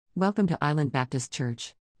Welcome to Island Baptist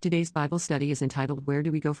Church. Today's Bible study is entitled Where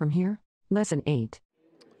Do We Go From Here? Lesson 8.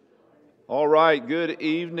 All right, good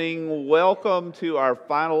evening. Welcome to our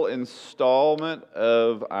final installment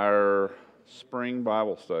of our spring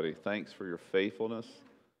Bible study. Thanks for your faithfulness.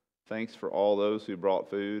 Thanks for all those who brought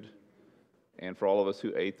food and for all of us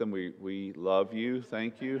who ate them. We love you.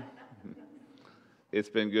 Thank you. It's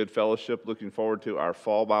been good fellowship. Looking forward to our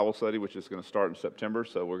fall Bible study, which is going to start in September.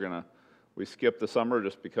 So we skipped the summer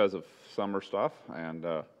just because of summer stuff, and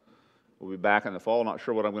we'll be back in the fall. Not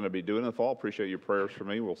sure what I'm going to be doing in the fall. Appreciate your prayers for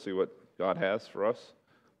me. We'll see what God has for us.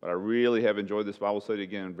 But I really have enjoyed this Bible study.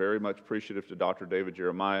 Again, very much appreciative to Dr. David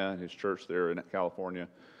Jeremiah and his church there in California,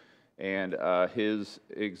 and his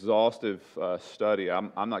exhaustive study.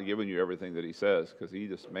 I'm not giving you everything that he says, because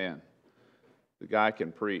the guy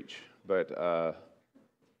can preach. But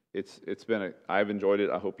I've enjoyed it.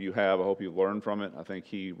 I hope you have. I hope you've learned from it. I think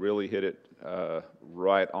he really hit it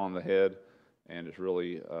right on the head, and has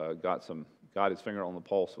really got his finger on the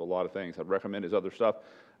pulse of a lot of things. I'd recommend his other stuff.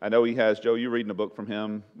 I know he has, Joe, you reading a book from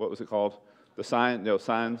him. What was it called?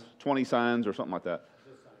 Signs, 20 Signs or something like that.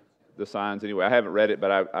 The Signs. Anyway, I haven't read it,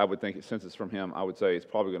 but I would think, since it's from him, I would say it's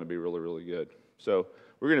probably going to be really, really good. So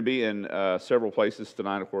we're going to be in several places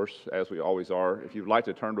tonight, of course, as we always are. If you'd like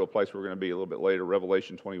to turn to a place we're going to be a little bit later,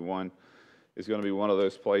 Revelation 21 is going to be one of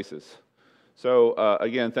those places. So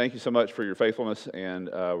again, thank you so much for your faithfulness, and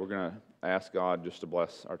we're going to ask God just to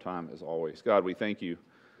bless our time as always. God, we thank you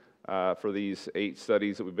for these 8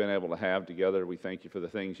 studies that we've been able to have together. We thank you for the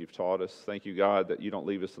things you've taught us. Thank you, God, that you don't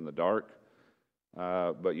leave us in the dark,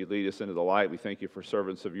 but you lead us into the light. We thank you for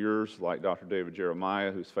servants of yours like Dr. David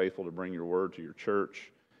Jeremiah, who's faithful to bring your word to your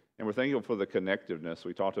church. And we're thankful for the connectiveness.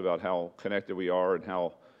 We talked about how connected we are and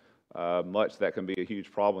how much that can be a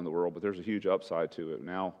huge problem in the world, but there's a huge upside to it.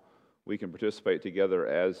 Now we can participate together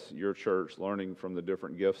as your church, learning from the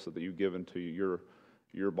different gifts that you've given to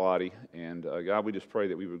your body. And God, we just pray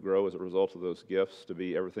that we would grow as a result of those gifts to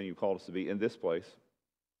be everything you've called us to be in this place.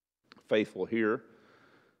 Faithful here,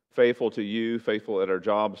 faithful to you, faithful at our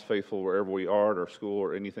jobs, faithful wherever we are, at our school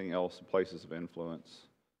or anything else, in places of influence.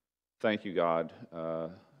 Thank you, God.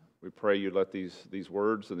 We pray you let these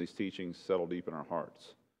words and these teachings settle deep in our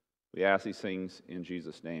hearts. We ask these things in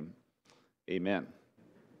Jesus' name. Amen.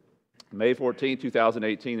 May 14,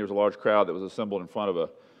 2018, there was a large crowd that was assembled in front of a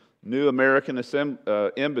new American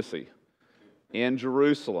embassy in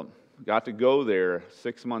Jerusalem. Got to go there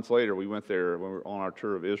 6 months later. We went there when we were on our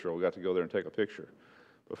tour of Israel. We got to go there and take a picture.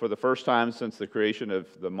 But for the first time since the creation of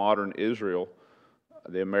the modern Israel,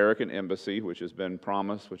 the American embassy, which has been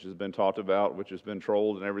promised, which has been talked about, which has been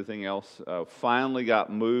trolled and everything else, finally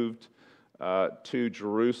got moved to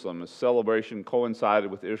Jerusalem. The celebration coincided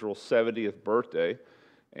with Israel's 70th birthday,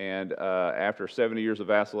 and after 70 years of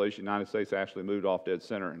vacillation, the United States actually moved off dead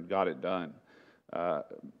center and got it done.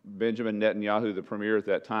 Benjamin Netanyahu, the premier at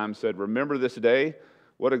that time, said, "Remember this day?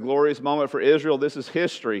 What a glorious moment for Israel. This is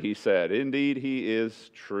history," he said. Indeed, he is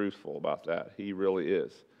truthful about that. He really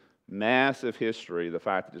is. Massive history, the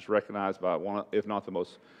fact that it's recognized by one, if not the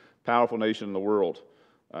most powerful nation in the world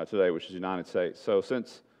today, which is the United States. So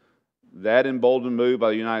since that emboldened move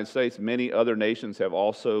by the United States, many other nations have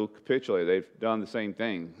also capitulated. They've done the same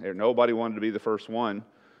thing. Nobody wanted to be the first one.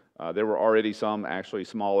 There were already some actually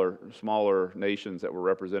smaller nations that were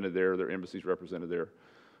represented there, their embassies represented there.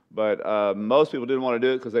 But most people didn't want to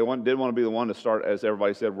do it because they didn't want to be the one to start, as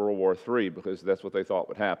everybody said, World War III, because that's what they thought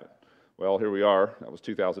would happen. Well, here we are. That was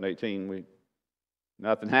 2018.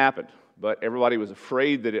 Nothing happened. But everybody was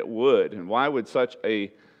afraid that it would. And why would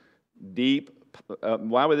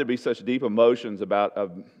why would there be such deep emotions about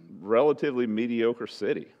a relatively mediocre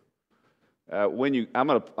city? I'm going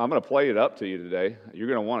to play it up to you today. You're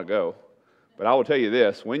going to want to go. But I will tell you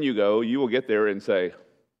this. When you go, you will get there and say,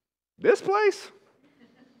 this place,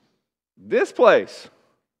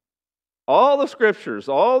 all the scriptures,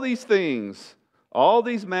 all these things, all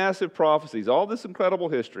these massive prophecies, all this incredible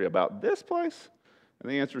history about this place?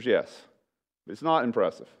 And the answer is yes. It's not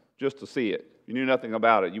impressive just to see it. If you knew nothing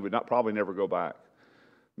about it, you would probably never go back.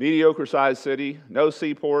 Mediocre-sized city, no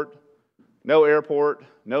seaport, no airport,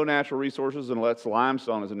 no natural resources, unless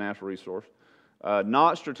limestone is a natural resource.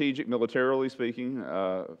 Not strategic militarily speaking,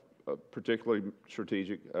 particularly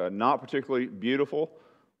strategic. Not particularly beautiful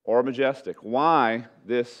or majestic. Why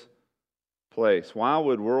this place? Why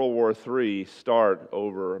would World War III start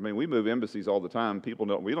over? I mean, we move embassies all the time. We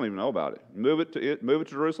don't even know about it. Move it to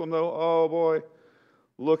Jerusalem, though. Oh boy,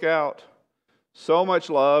 look out! So much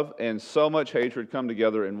love and so much hatred come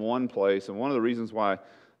together in one place. And one of the reasons why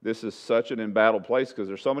this is such an embattled place, because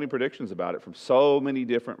there's so many predictions about it from so many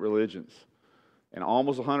different religions, and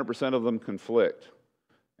almost 100% of them conflict.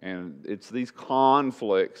 And it's these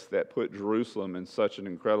conflicts that put Jerusalem in such an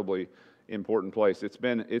incredibly important place. It's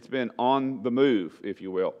been on the move, if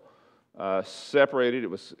you will. Separated.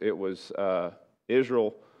 It was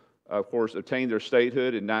Israel, of course, obtained their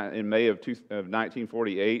statehood in May of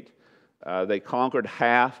 1948. They conquered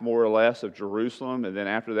half, more or less, of Jerusalem, and then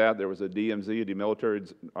after that, there was a DMZ, a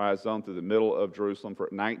demilitarized zone, through the middle of Jerusalem for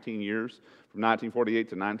 19 years, from 1948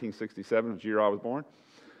 to 1967, which year I was born.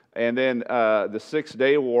 And then the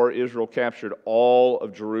Six-Day War, Israel captured all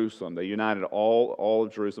of Jerusalem. They united all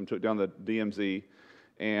of Jerusalem, took down the DMZ,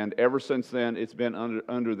 and ever since then, it's been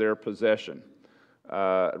under their possession.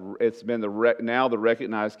 It's been now the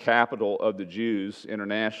recognized capital of the Jews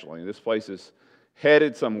internationally. This place is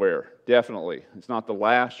headed somewhere, definitely. It's not the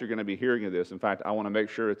last you're going to be hearing of this. In fact, I want to make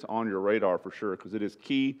sure it's on your radar for sure, because it is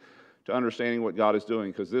key to understanding what God is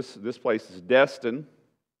doing, because this place is destined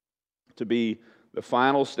to be the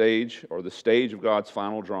final stage, or the stage of God's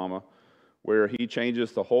final drama, where He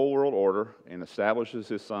changes the whole world order and establishes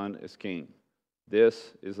His Son as king.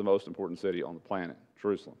 This is the most important city on the planet,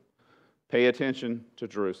 Jerusalem. Pay attention to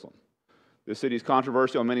Jerusalem. This city is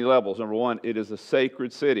controversial on many levels. Number one, it is a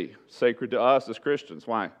sacred city, sacred to us as Christians.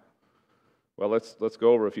 Why? Well, let's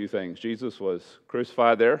go over a few things. Jesus was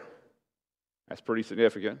crucified there. That's pretty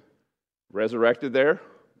significant. Resurrected there.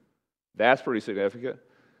 That's pretty significant.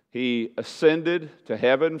 He ascended to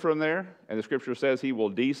heaven from there, and the Scripture says He will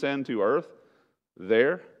descend to earth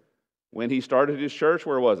there. When He started His church,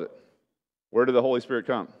 where was it? Where did the Holy Spirit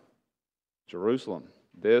come? Jerusalem.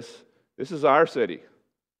 This is our city.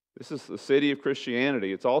 This is the city of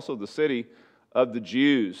Christianity. It's also the city of the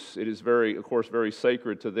Jews. It is of course, very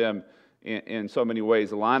sacred to them in so many ways.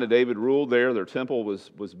 The line of David ruled there. Their temple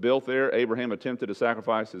was built there. Abraham attempted to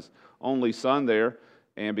sacrifice his only son there.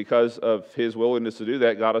 And because of his willingness to do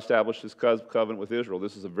that, God established His covenant with Israel.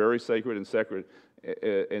 This is a very sacred and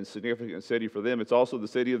significant city for them. It's also the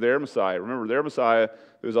city of their Messiah. Remember, their Messiah,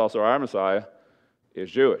 who is also our Messiah,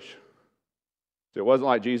 is Jewish. So it wasn't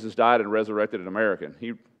like Jesus died and resurrected an American.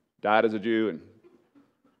 He died as a Jew. And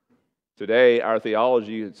today, our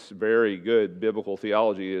theology, it's very good biblical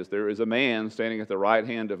theology, is there is a man standing at the right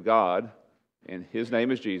hand of God, and His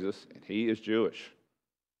name is Jesus, and He is Jewish.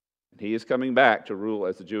 And He is coming back to rule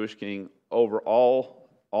as the Jewish king over all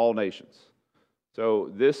nations.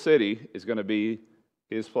 So this city is going to be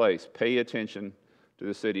His place. Pay attention to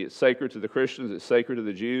the city. It's sacred to the Christians. It's sacred to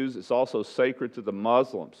the Jews. It's also sacred to the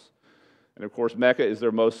Muslims. And of course, Mecca is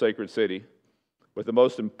their most sacred city. But the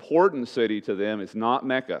most important city to them is not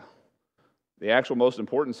Mecca. The actual most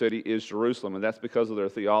important city is Jerusalem, and that's because of their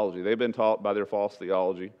theology. They've been taught by their false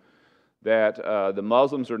theology that the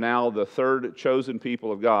Muslims are now the third chosen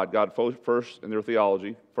people of God. God first, in their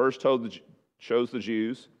theology, first chose the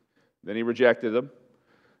Jews, then He rejected them,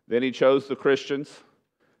 then He chose the Christians,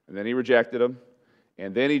 and then He rejected them,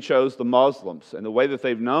 and then He chose the Muslims. And the way that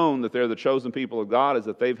they've known that they're the chosen people of God is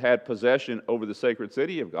that they've had possession over the sacred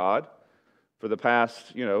city of God for the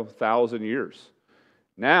past, 1,000 years.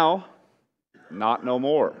 Now, not no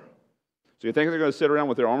more. So you think they're going to sit around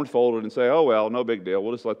with their arms folded and say, oh, well, no big deal.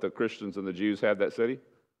 We'll just let the Christians and the Jews have that city?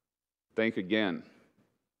 Think again.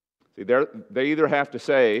 See, they either have to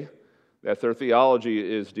say that their theology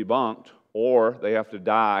is debunked, or they have to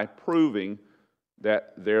die proving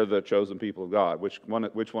that they're the chosen people of God. Which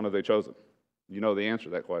one have they chosen? You know the answer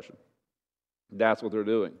to that question. That's what they're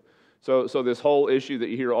doing. So this whole issue that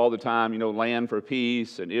you hear all the time, land for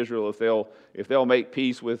peace, and Israel, if they'll make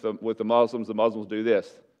peace with the Muslims do this.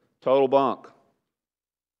 Total bunk.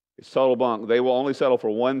 It's total bunk. They will only settle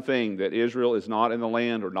for one thing, that Israel is not in the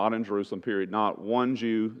land or not in Jerusalem, period. Not one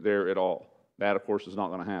Jew there at all. That, of course, is not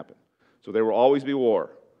going to happen. So there will always be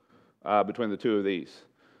war between the two of these.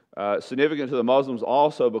 Significant to the Muslims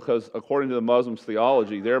also because, according to the Muslims'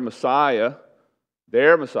 theology, their Messiah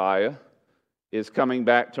is coming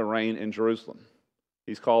back to reign in Jerusalem.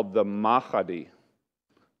 He's called the Mahdi.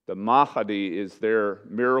 The Mahdi is their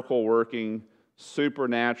miracle-working,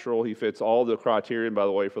 supernatural, he fits all the criterion, by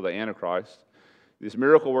the way, for the Antichrist. This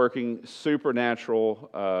miracle-working, supernatural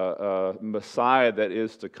Messiah that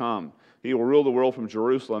is to come. He will rule the world from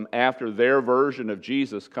Jerusalem after their version of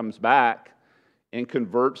Jesus comes back and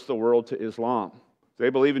converts the world to Islam. They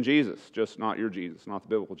believe in Jesus, just not your Jesus, not the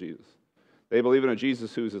biblical Jesus. They believe in a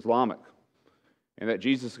Jesus who's Islamic. And that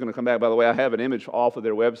Jesus is going to come back. By the way, I have an image off of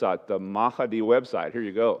their website, the Mahdi website. Here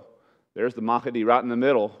you go. There's the Mahdi right in the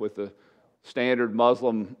middle with the standard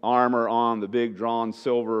Muslim armor on, the big drawn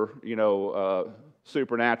silver,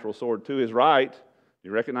 supernatural sword. To his right,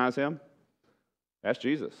 you recognize him? That's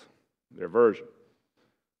Jesus, their version.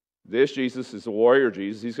 This Jesus is the warrior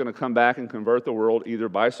Jesus. He's going to come back and convert the world either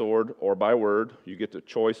by sword or by word. You get the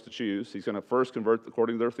choice to choose. He's going to first convert,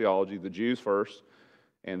 according to their theology, the Jews first,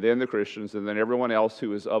 and then the Christians, and then everyone else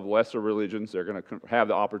who is of lesser religions. They're going to have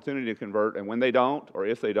the opportunity to convert, and when they don't, or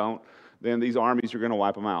if they don't, then these armies are going to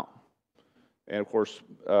wipe them out. And of course,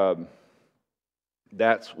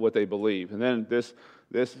 that's what they believe. And then this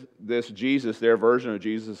Jesus, their version of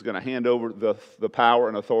Jesus, is going to hand over the power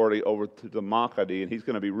and authority over to the Mahdi, and he's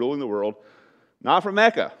going to be ruling the world, not from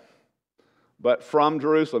Mecca, but from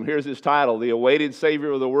Jerusalem. Here's his title, the awaited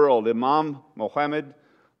Savior of the world, Imam Muhammad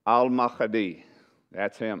al-Mahdi.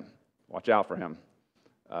 That's him. Watch out for him.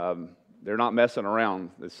 They're not messing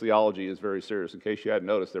around. This theology is very serious. In case you hadn't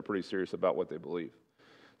noticed, they're pretty serious about what they believe.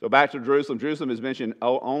 So back to Jerusalem. Jerusalem is mentioned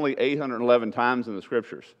only 811 times in the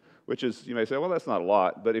Scriptures, which is, you may say, well, that's not a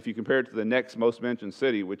lot. But if you compare it to the next most mentioned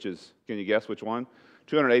city, which is, can you guess which one?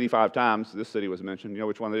 285 times this city was mentioned. You know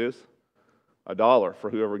which one it is? $1 for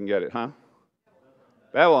whoever can get it, huh?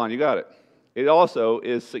 Babylon, you got it. It also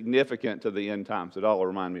is significant to the end times. $1,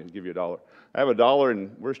 remind me to give you $1. I have $1 in,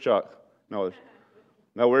 where's Chuck? No,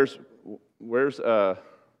 where's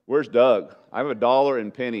Doug? I have $1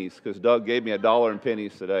 in pennies because Doug gave me $1 in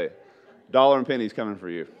pennies today. $1 in pennies coming for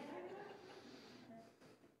you.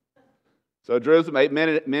 So Jerusalem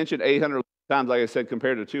mentioned 800 times, like I said,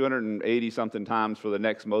 compared to 280-something times for the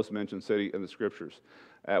next most mentioned city in the Scriptures.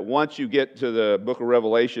 Once you get to the book of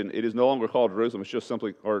Revelation, it is no longer called Jerusalem. It's just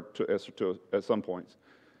simply, at some points,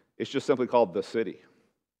 it's just simply called the city.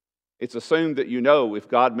 It's assumed that you know if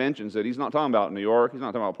God mentions it, he's not talking about New York, he's not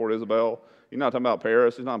talking about Port Isabel, he's not talking about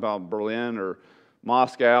Paris, he's not talking about Berlin or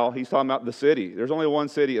Moscow, he's talking about the city. There's only one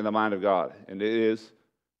city in the mind of God, and it is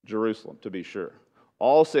Jerusalem, to be sure.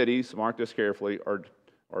 All cities, mark this carefully,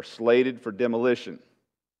 are slated for demolition,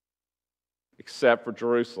 except for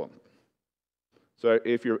Jerusalem. So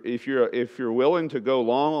if you're willing to go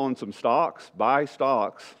long on some stocks, buy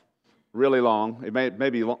stocks, really long. It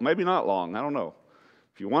maybe not long. I don't know.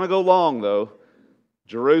 If you want to go long, though,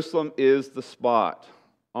 Jerusalem is the spot.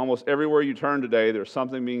 Almost everywhere you turn today, there's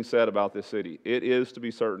something being said about this city. It is, to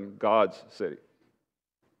be certain, God's city.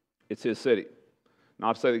 It's His city.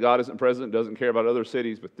 Not to say that God isn't present, doesn't care about other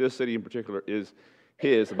cities, but this city in particular is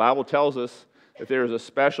His. The Bible tells us that there is a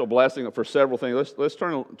special blessing for several things. Let's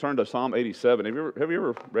turn to Psalm 87. Have you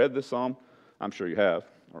ever read this psalm? I'm sure you have.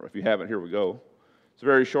 Or if you haven't, here we go. It's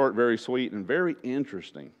very short, very sweet, and very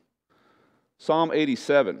interesting. Psalm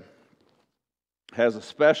 87 has a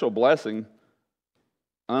special blessing,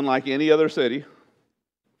 unlike any other city,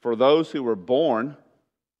 for those who were born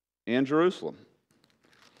in Jerusalem.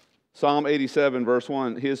 Psalm 87, verse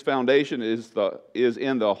 1, his foundation is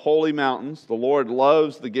in the holy mountains. The Lord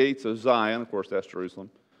loves the gates of Zion. Of course, that's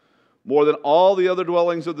Jerusalem. More than all the other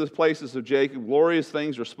dwellings of the places of Jacob, glorious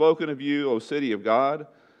things are spoken of you, O city of God.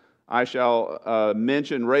 I shall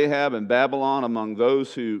mention Rahab and Babylon among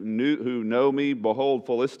those who know me. Behold,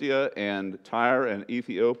 Philistia and Tyre and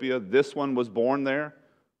Ethiopia. This one was born there.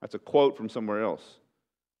 That's a quote from somewhere else.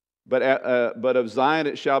 But of Zion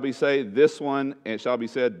it shall be said, this one, it shall be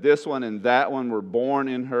said, this one and that one were born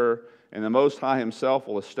in her, and the Most High Himself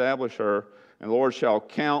will establish her. And the Lord shall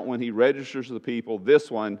count when He registers the people. This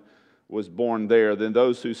one was born there. Then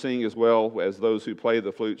those who sing as well as those who play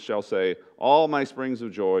the flute shall say, all my springs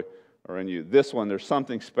of joy are in you. This one, there's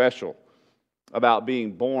something special about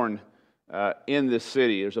being born in this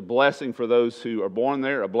city. There's a blessing for those who are born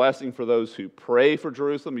there, a blessing for those who pray for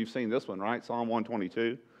Jerusalem. You've seen this one, right? Psalm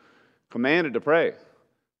 122. Commanded to pray.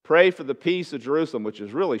 Pray for the peace of Jerusalem, which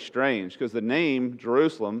is really strange because the name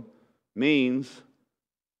Jerusalem means,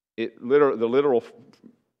 the literal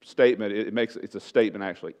statement, it's a statement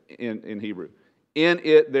actually in Hebrew. In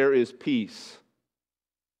it there is peace.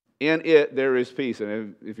 In it there is peace.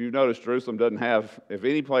 And if you notice, Jerusalem doesn't have, if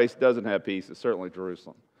any place doesn't have peace, it's certainly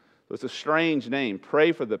Jerusalem. So it's a strange name.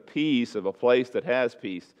 Pray for the peace of a place that has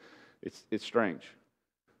peace. It's strange.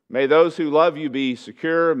 May those who love you be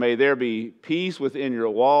secure. May there be peace within your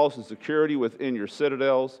walls and security within your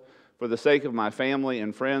citadels. For the sake of my family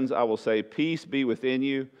and friends, I will say, peace be within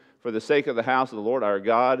you. For the sake of the house of the Lord our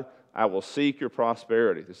God, I will seek your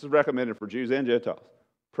prosperity. This is recommended for Jews and Gentiles.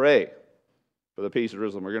 Pray for the peace of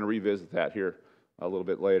Jerusalem. We're going to revisit that here a little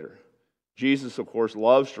bit later. Jesus, of course,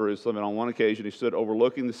 loves Jerusalem, and on one occasion he stood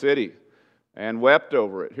overlooking the city and wept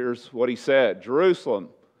over it. Here's what he said, Jerusalem,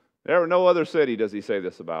 there were no other city does he say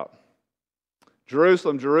this about.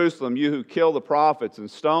 Jerusalem, Jerusalem, you who kill the prophets and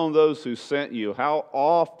stone those who sent you, how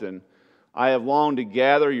often I have longed to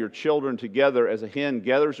gather your children together as a hen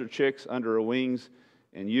gathers her chicks under her wings,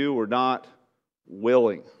 and you were not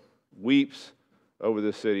willing. Weeps over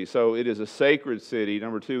this city. So it is a sacred city.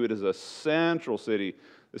 Number two, it is a central city.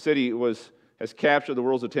 The city has captured the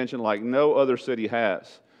world's attention like no other city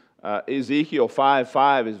has. Ezekiel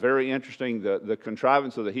 5:5 is very interesting. The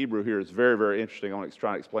contrivance of the Hebrew here is very, very interesting. I want to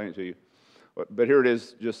try and explain it to you. But here it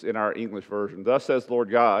is just in our English version. Thus says the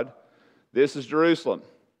Lord God, this is Jerusalem.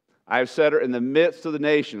 I have set her in the midst of the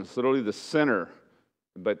nations, literally the center.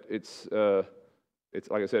 But it's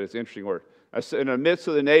like I said, it's an interesting word. In the midst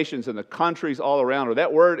of the nations and the countries all around her.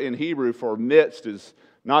 That word in Hebrew for midst is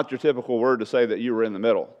not your typical word to say that you were in the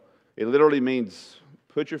middle. It literally means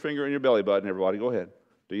put your finger in your belly button, everybody. Go ahead.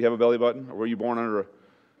 Do you have a belly button? Or were you born under a...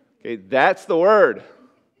 Okay, that's the word.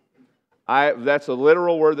 That's a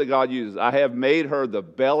literal word that God uses. I have made her the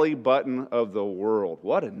belly button of the world.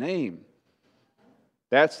 What a name.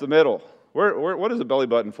 That's the middle. What is a belly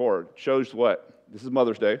button for? It shows what? This is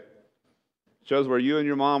Mother's Day. It shows where you and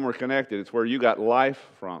your mom were connected. It's where you got life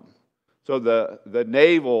from. So the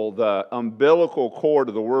navel, the umbilical cord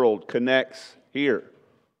of the world connects here.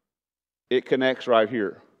 It connects right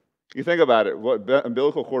here. You think about it. What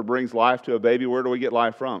umbilical cord brings life to a baby? Where do we get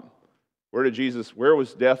life from? Where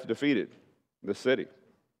was death defeated? The city.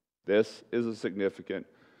 This is a significant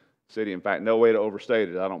city. In fact, no way to overstate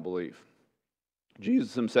it, I don't believe.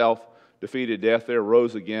 Jesus himself defeated death there,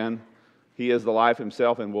 rose again. He is the life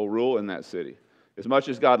himself and will rule in that city. As much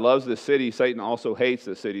as God loves this city, Satan also hates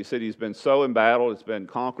this city. The city's been so embattled, it's been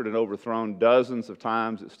conquered and overthrown dozens of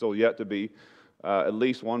times. It's still yet to be, at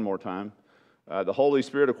least one more time. The Holy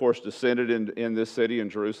Spirit, of course, descended in this city in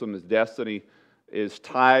Jerusalem. His destiny is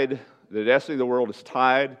tied. The destiny of the world is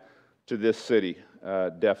tied to this city,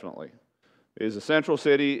 definitely. It is a central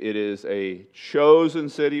city. It is a chosen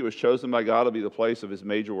city. It was chosen by God to be the place of his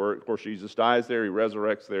major work. Of course, Jesus dies there. He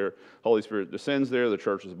resurrects there. Holy Spirit descends there. The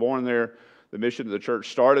church is born there. The mission of the church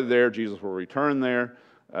started there. Jesus will return there.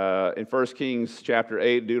 In 1 Kings chapter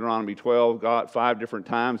 8, Deuteronomy 12, 5 different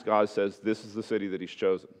times, God says, this is the city that he's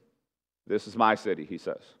chosen. This is my city, he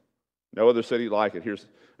says. No other city like it. Here's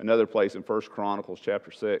another place in 1 Chronicles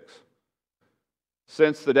chapter 6.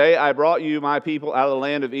 Since the day I brought you, my people, out of the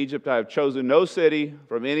land of Egypt, I have chosen no city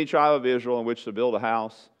from any tribe of Israel in which to build a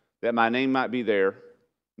house, that my name might be there,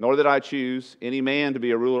 nor did I choose any man to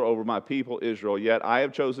be a ruler over my people Israel. Yet I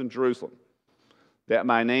have chosen Jerusalem, that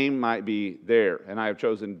my name might be there, and I have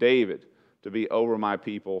chosen David to be over my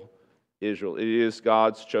people Israel. It is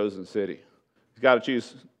God's chosen city. He's got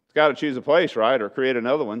to choose a place, right, or create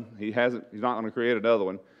another one. He's not going to create another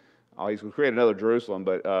one. He's going to create another Jerusalem,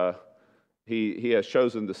 but he has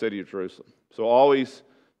chosen the city of Jerusalem. So always,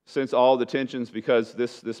 since all the tensions, because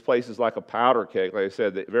this place is like a powder keg, like I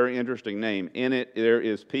said, the very interesting name. In it, there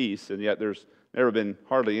is peace, and yet there's never been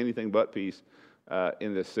hardly anything but peace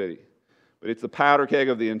in this city. But it's the powder keg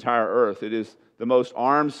of the entire earth. It is the most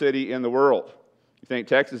armed city in the world. You think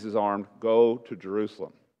Texas is armed? Go to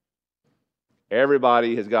Jerusalem.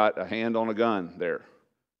 Everybody has got a hand on a gun there.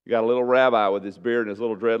 You got a little rabbi with his beard and his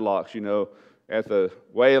little dreadlocks, at the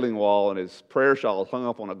Wailing Wall, and his prayer shawl hung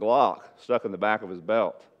up on a Glock stuck in the back of his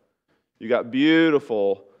belt. You got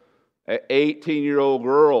beautiful 18-year-old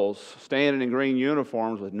girls standing in green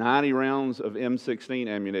uniforms with 90 rounds of M16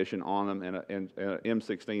 ammunition on them and an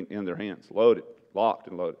M16 in their hands, loaded, locked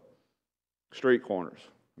and loaded. Street corners.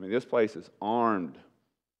 I mean, this place is armed,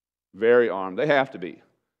 very armed. They have to be,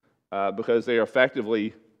 because they are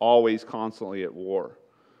effectively always constantly at war.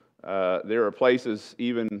 There are places,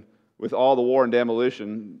 even with all the war and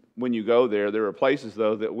demolition, when you go there are places,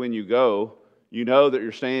 though, that when you go, you know that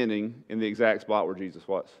you're standing in the exact spot where Jesus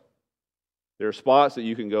was. There are spots that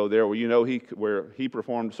you can go there where where he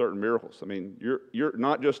performed certain miracles. I mean, you're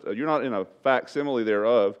not in a facsimile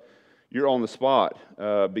thereof. You're on the spot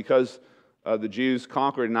because the Jews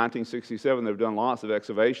conquered in 1967. They've done lots of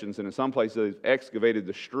excavations, and in some places they've excavated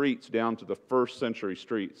the streets down to the first century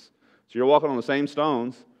streets. So you're walking on the same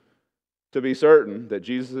stones to be certain that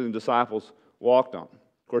Jesus and the disciples walked on.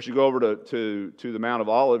 Of course, you go over to the Mount of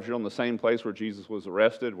Olives, you're on the same place where Jesus was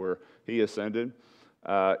arrested, where he ascended.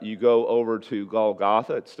 You go over to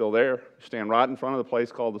Golgotha, it's still there. You stand right in front of the place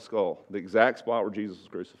called the Skull, the exact spot where Jesus was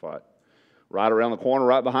crucified. Right around the corner,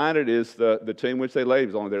 right behind it, is the tomb which they laid. He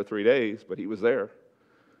was only there 3 days, but he was there.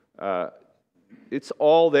 It's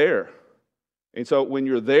all there. And so when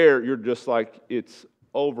you're there, you're just like, it's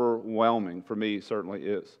overwhelming. For me, it certainly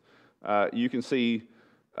is. You can see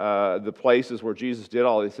the places where Jesus did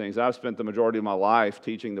all these things. I've spent the majority of my life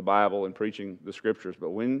teaching the Bible and preaching the Scriptures, but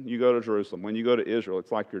when you go to Jerusalem, when you go to Israel,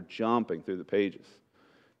 it's like you're jumping through the pages.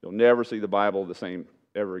 You'll never see the Bible the same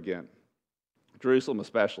ever again. Jerusalem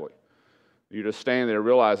especially. You just stand there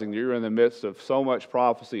realizing you're in the midst of so much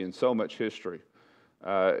prophecy and so much history.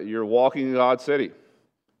 You're walking in God's city,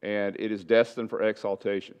 and it is destined for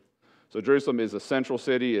exaltation. So Jerusalem is a central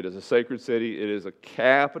city. It is a sacred city. It is a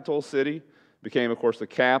capital city. Became, of course, the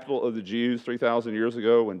capital of the Jews 3,000 years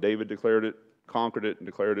ago when David declared it, conquered it, and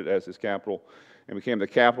declared it as his capital, and became the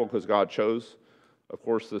capital because God chose, of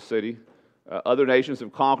course, the city. Other nations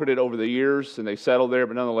have conquered it over the years, and they settled there,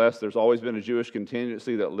 but nonetheless, there's always been a Jewish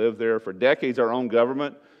contingency that lived there. For decades, our own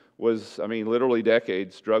government was, literally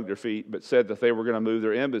decades, dragged their feet, but said that they were going to move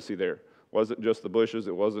their embassy there. It wasn't just the Bushes,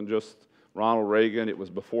 it wasn't just Ronald Reagan, it was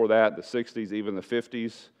before that, the 60s, even the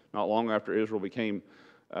 50s, not long after Israel became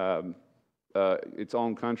its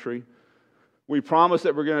own country. We promised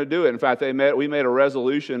that we're going to do it. In fact, we made a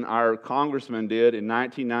resolution, our congressman did in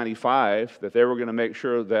 1995, that they were going to make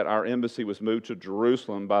sure that our embassy was moved to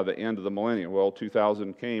Jerusalem by the end of the millennium. Well,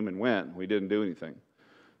 2000 came and went. We didn't do anything.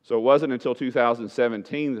 So it wasn't until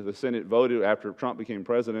 2017 that the Senate voted, after Trump became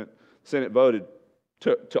president, the Senate voted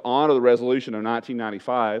to honor the resolution of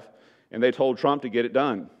 1995, and they told Trump to get it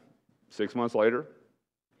done. 6 months later,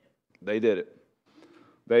 they did it.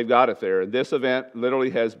 They've got it there. And this event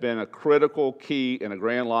literally has been a critical key in a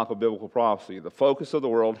grand lock of biblical prophecy. The focus of the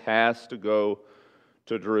world has to go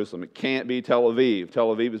to Jerusalem. It can't be Tel Aviv.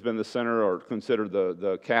 Tel Aviv has been the center or considered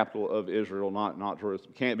the capital of Israel, not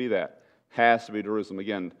Jerusalem. Can't be that. Has to be Jerusalem.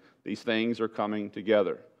 Again, these things are coming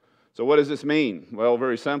together. So what does this mean? Well,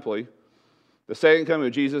 very simply, the second coming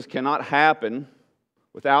of Jesus cannot happen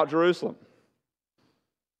without Jerusalem.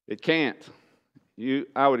 It can't.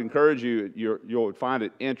 I would encourage you, you would find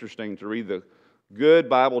it interesting to read the good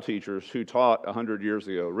Bible teachers who taught 100 years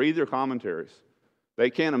ago. Read their commentaries.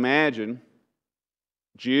 They can't imagine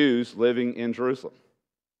Jews living in Jerusalem.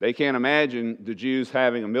 They can't imagine the Jews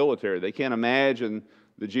having a military. They can't imagine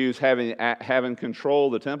the Jews having control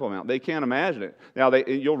of the Temple Mount. They can't imagine it. Now,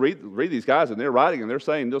 you'll read these guys, and they're writing, and they're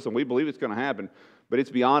saying, listen, we believe it's going to happen, but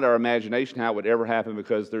it's beyond our imagination how it would ever happen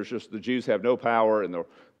because the Jews have no power, and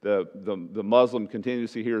the Muslim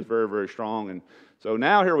contingency here is very, very strong. And so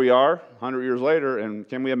now here we are, 100 years later, and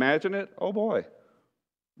can we imagine it? Oh, boy.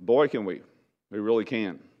 Boy, can we. We really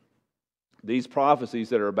can. These prophecies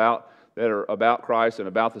that are about Christ and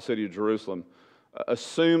about the city of Jerusalem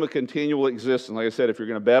assume a continual existence. Like I said, if you're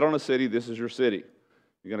going to bet on a city, this is your city.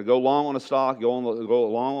 You're going to go long on a stock, go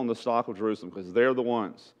long on the stock of Jerusalem because they're the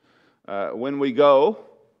ones. When we go,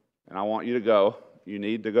 and I want you to go, you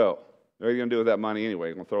need to go. What are you going to do with that money anyway?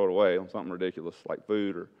 You're going to throw it away on something ridiculous like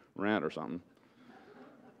food or rent or something.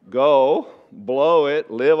 Go, blow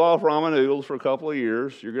it, live off ramen noodles for a couple of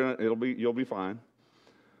years. You'll be fine.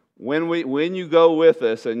 When you go with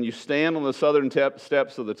us and you stand on the southern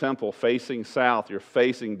steps of the temple facing south, you're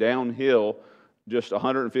facing downhill just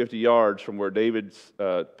 150 yards from where David's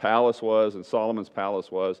palace was and Solomon's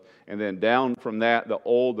palace was, and then down from that, the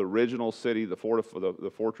original city, the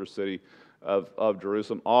fortress city of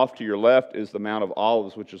Jerusalem. Off to your left is the Mount of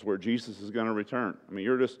Olives, which is where Jesus is going to return.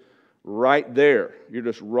 You're just right there. You're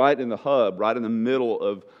just right in the hub, right in the middle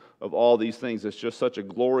of all these things. It's just such a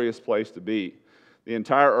glorious place to be. The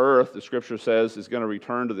entire earth, the Scripture says, is going to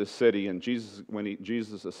return to this city, and when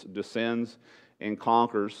Jesus descends and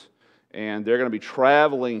conquers, and they're going to be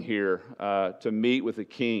traveling here to meet with the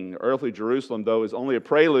King. Earthly Jerusalem, though, is only a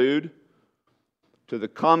prelude to the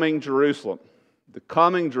coming Jerusalem. The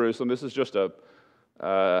coming Jerusalem, this is just a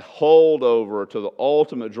holdover to the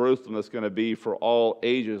ultimate Jerusalem that's going to be for all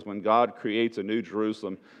ages when God creates a new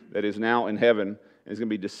Jerusalem that is now in heaven and is going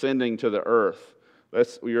to be descending to the earth.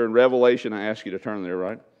 You're in Revelation. I asked you to turn there,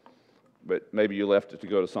 right? But maybe you left it to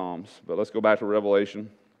go to Psalms. But let's go back to Revelation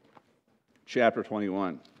chapter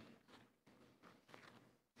 21.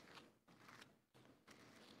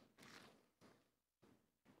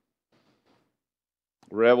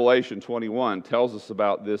 Revelation 21 tells us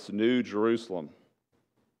about this new Jerusalem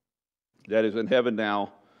that is in heaven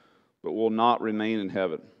now, but will not remain in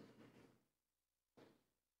heaven.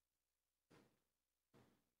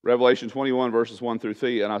 Revelation 21, verses 1 through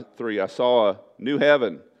 3, I saw a new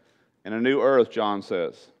heaven and a new earth, John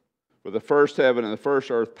says. For the first heaven and the first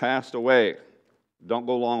earth passed away. Don't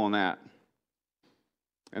go long on that.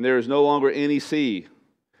 And there is no longer any sea.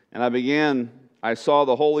 And I saw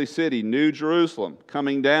the holy city, New Jerusalem,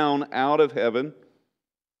 coming down out of heaven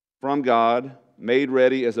from God, made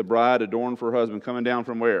ready as a bride adorned for her husband. Coming down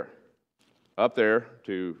from where? Up there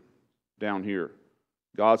to down here.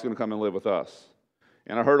 God's going to come and live with us.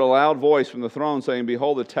 And I heard a loud voice from the throne saying,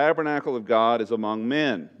 Behold, the tabernacle of God is among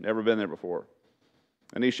men. Never been there before.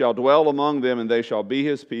 And he shall dwell among them, and they shall be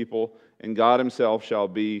his people, and God himself shall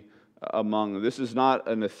be among them. This is not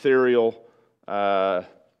an ethereal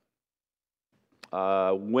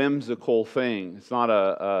whimsical thing. It's not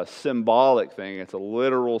a symbolic thing. It's a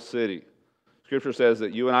literal city. Scripture says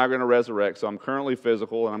that you and I are going to resurrect, so I'm currently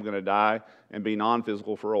physical, and I'm going to die and be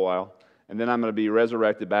non-physical for a while, and then I'm going to be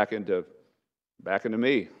resurrected back into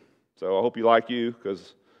me. So I hope you like you,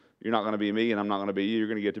 because you're not going to be me, and I'm not going to be you. You're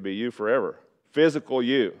going to get to be you forever. Physical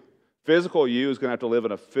you. Physical you is going to have to live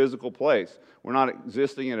in a physical place. We're not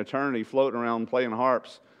existing in eternity, floating around playing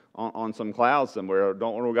harps on some clouds somewhere. I don't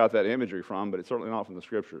know where we got that imagery from, but it's certainly not from the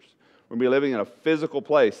Scriptures. We're going to be living in a physical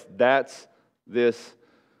place. That's this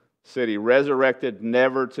city, resurrected,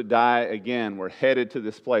 never to die again. We're headed to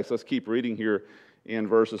this place. Let's keep reading here in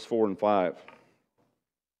verses 4 and 5.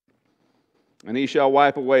 And he shall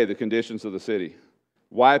wipe away the conditions of the city,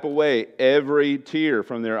 wipe away every tear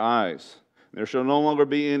from their eyes. There shall no longer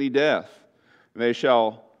be any death. There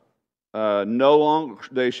shall no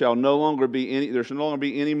longer be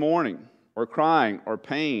any mourning or crying or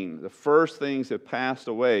pain. The first things have passed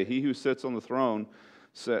away. He who sits on the throne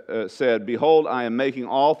said, Behold, I am making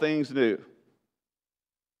all things new.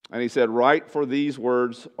 And he said, Write, for these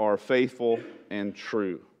words are faithful and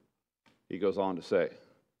true. He goes on to say.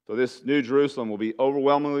 So this New Jerusalem will be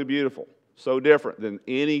overwhelmingly beautiful, so different than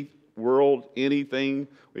any world, anything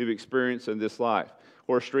we've experienced in this life. Of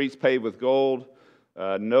course, streets paved with gold,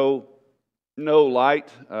 no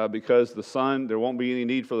light because the sun, there won't be any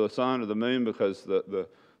need for the sun or the moon, because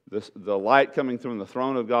the light coming from the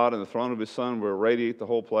throne of God and the throne of His Son will radiate the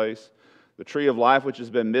whole place. The tree of life, which has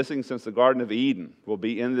been missing since the Garden of Eden, will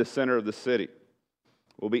be in the center of the city.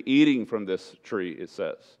 We'll be eating from this tree, it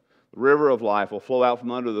says. The river of life will flow out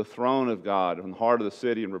from under the throne of God in the heart of the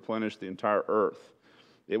city and replenish the entire earth.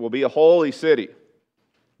 It will be a holy city.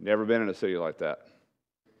 Never been in a city like that.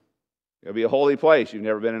 It'll be a holy place. You've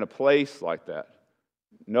never been in a place like that.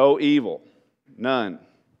 No evil. None.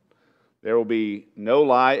 There will be no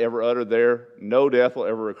lie ever uttered there. No death will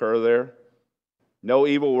ever occur there. No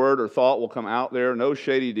evil word or thought will come out there. No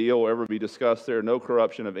shady deal will ever be discussed there. No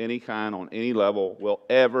corruption of any kind on any level will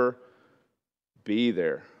ever be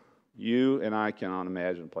there. You and I cannot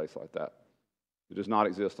imagine a place like that. It does not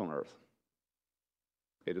exist on earth.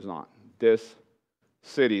 It does not. This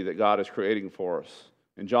city that God is creating for us.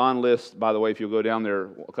 And John lists, by the way, if you'll go down there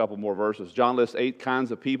a couple more verses, John lists 8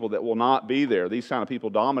 kinds of people that will not be there. These kind of people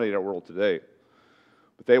dominate our world today.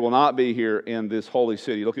 But they will not be here in this holy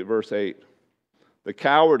city. Look at verse 8. The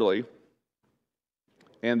cowardly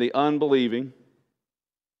and the unbelieving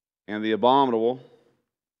and the abominable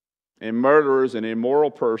and murderers and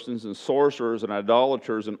immoral persons and sorcerers and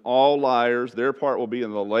idolaters and all liars, their part will be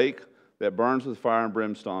in the lake that burns with fire and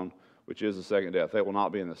brimstone, which is the second death. They will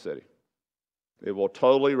not be in the city. It will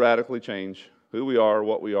totally, radically change who we are,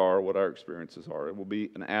 what our experiences are. It will be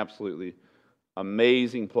an absolutely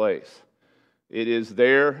amazing place. It is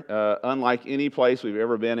there, unlike any place we've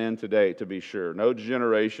ever been in today, to be sure. No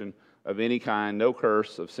degeneration of any kind, no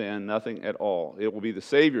curse of sin, nothing at all. It will be the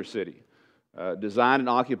Savior city, designed and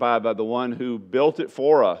occupied by the one who built it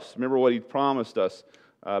for us. Remember what He promised us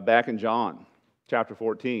back in John chapter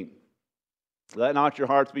 14. Let not your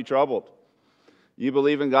hearts be troubled. You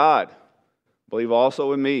believe in God. Believe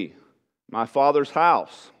also in me. My Father's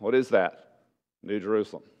house. What is that? New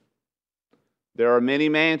Jerusalem. There are many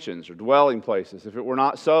mansions or dwelling places. If it were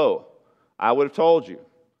not so, I would have told you.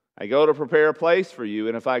 I go to prepare a place for you,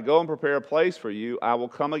 and if I go and prepare a place for you, I will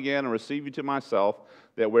come again and receive you to myself,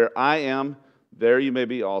 that where I am, there you may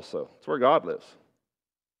be also. It's where God lives.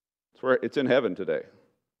 It's in heaven today,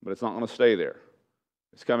 but it's not going to stay there.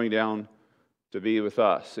 It's coming down to be with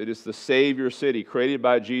us. It is the Savior city created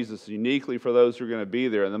by Jesus uniquely for those who are going to be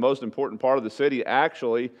there. And the most important part of the city,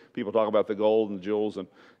 actually, people talk about the gold and the jewels and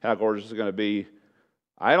how gorgeous it's going to be.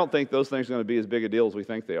 I don't think those things are going to be as big a deal as we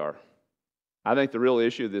think they are. I think the real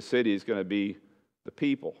issue of this city is going to be the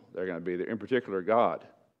people that are going to be there. In particular, God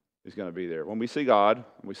is going to be there. When we see God,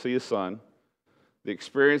 when we see His Son, the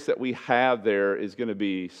experience that we have there is going to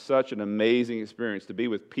be such an amazing experience, to be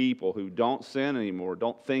with people who don't sin anymore,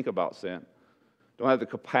 don't think about sin, don't have the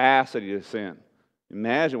capacity to sin.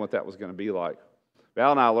 Imagine what that was going to be like.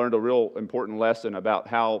 Val and I learned a real important lesson about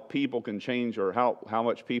how people can change, or how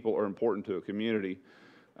much people are important to a community.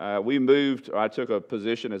 I took a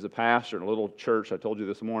position as a pastor in a little church, I told you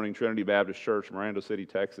this morning, Trinity Baptist Church, Miranda City,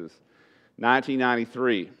 Texas.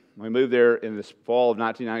 1993. We moved there in this fall of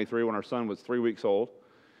 1993 when our son was 3 weeks old.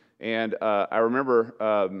 And I remember,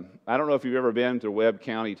 I don't know if you've ever been to Webb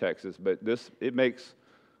County, Texas, but it makes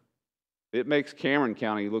Cameron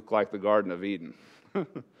County look like the Garden of Eden. It's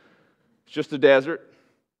just a desert.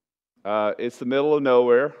 It's the middle of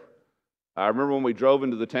nowhere. I remember when we drove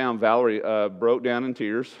into the town, Valerie broke down in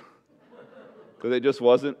tears Because it just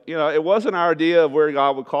wasn't, it wasn't our idea of where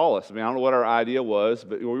God would call us. I mean, I don't know what our idea was,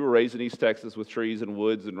 but we were raised in East Texas with trees and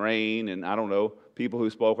woods and rain and, I don't know, people who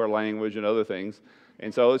spoke our language and other things.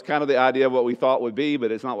 And so it's kind of the idea of what we thought would be,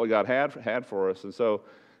 but it's not what God had for us. And so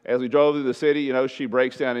as we drove through the city, she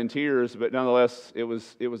breaks down in tears, but nonetheless, it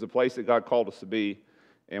was a place that God called us to be,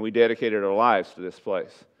 and we dedicated our lives to this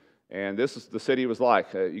place. And this is the city was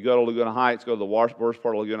like. You go to Laguna Heights, go to the worst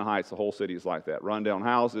part of Laguna Heights, the whole city is like that. Run-down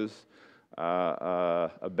houses,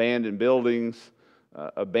 abandoned buildings,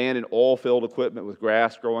 abandoned oil-filled equipment with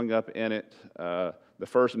grass growing up in it. The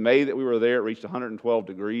first May that we were there, it reached 112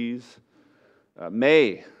 degrees.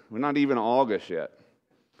 May, we're not even August yet.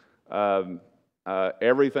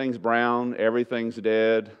 Everything's brown, everything's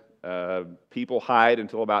dead. People hide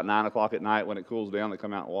until about 9 o'clock at night. When it cools down, they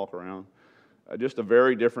come out and walk around. Just a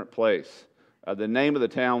very different place. The name of the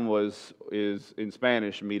town is in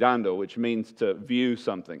Spanish, Mirando, which means to view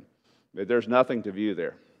something. But there's nothing to view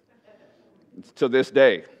there. To this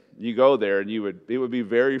day, you go there and it would be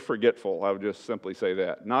very forgetful. I would just simply say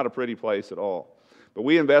that. Not a pretty place at all. But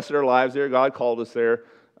we invested our lives there. God called us there.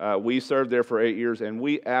 We served there for 8 years, and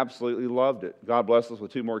we absolutely loved it. God blessed us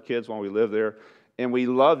with 2 more kids while we lived there, and we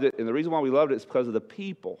loved it. And the reason why we loved it is because of the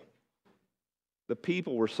people. The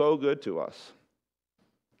people were so good to us.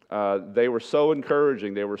 They were so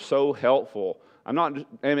encouraging. They were so helpful.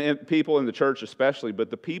 People in the church especially, but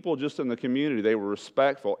the people just in the community, they were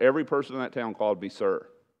respectful. Every person in that town called me sir,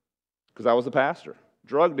 because I was the pastor.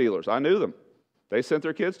 Drug dealers, I knew them. They sent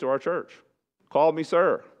their kids to our church, called me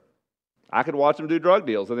sir. I could watch them do drug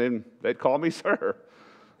deals, and then they'd call me sir.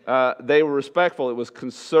 They were respectful. It was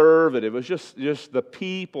conservative. It was just the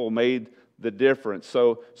people made the difference.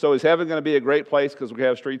 So is heaven going to be a great place because we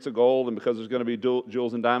have streets of gold and because there's going to be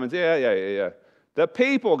jewels and diamonds? Yeah. The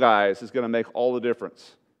people, guys, is going to make all the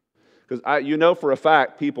difference. Because for a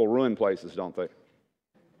fact, people ruin places, don't they?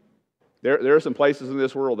 There are some places in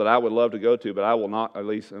this world that I would love to go to, but I will not, at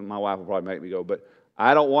least, and my wife will probably make me go, but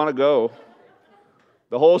I don't want to go.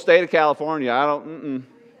 The whole state of California,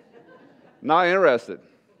 not interested.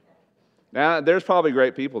 Now, there's probably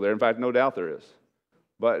great people there. In fact, no doubt there is.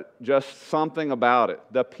 But just something about it.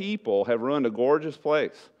 The people have ruined a gorgeous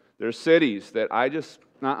place. There's cities that I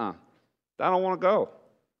don't want to go.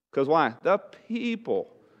 Because why? The people.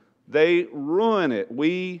 They ruin it.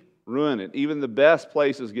 We ruin it. Even the best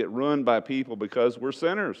places get ruined by people because we're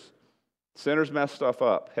sinners. Sinners mess stuff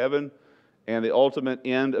up. Heaven and the ultimate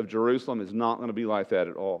end of Jerusalem is not going to be like that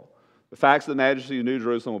at all. The facts of the majesty of New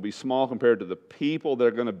Jerusalem will be small compared to the people that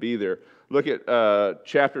are going to be there. Look at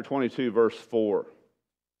chapter 22, verse 4.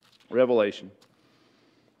 Revelation,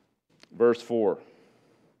 verse 4.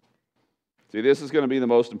 See, this is going to be the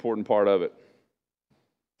most important part of it.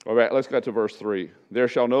 All right, let's go to verse 3. There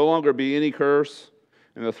shall no longer be any curse,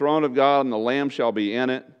 and the throne of God and the Lamb shall be in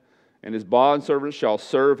it, and his bondservants shall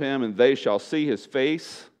serve him, and they shall see his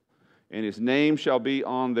face, and his name shall be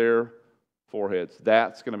on their foreheads.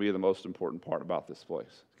 That's going to be the most important part about this place.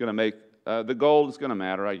 It's going to make, the gold is going to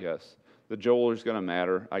matter, I guess. The jewelry is going to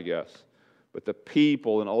matter, I guess. But the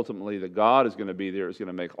people and ultimately the God is going to be there is going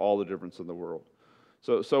to make all the difference in the world.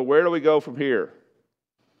 So where do we go from here?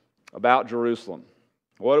 About Jerusalem.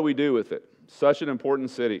 What do we do with it? Such an important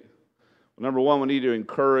city. Well, number one, we need to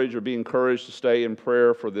encourage or be encouraged to stay in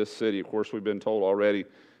prayer for this city. Of course, we've been told already,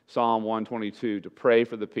 Psalm 122, to pray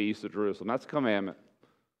for the peace of Jerusalem. That's a commandment.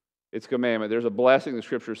 It's a commandment. There's a blessing, the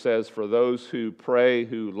Scripture says, for those who pray,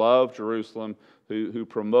 who love Jerusalem, who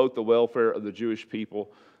promote the welfare of the Jewish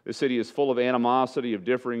people. This city is full of animosity, of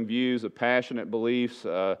differing views, of passionate beliefs,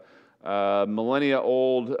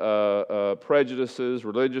 millennia-old prejudices,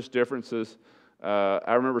 religious differences.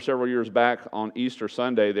 I remember several years back on Easter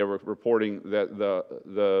Sunday, they were reporting that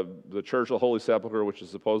the Church of the Holy Sepulchre, which is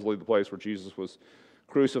supposedly the place where Jesus was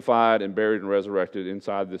crucified and buried and resurrected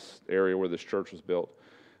inside this area where this church was built.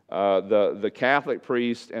 The Catholic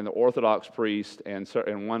priest and the Orthodox priest and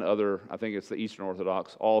one other, I think it's the Eastern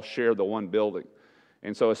Orthodox, all share the one building.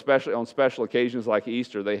 And so especially on special occasions like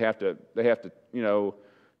Easter, they have to,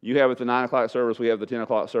 you have it the 9 o'clock service, we have the 10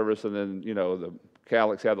 o'clock service, and then, the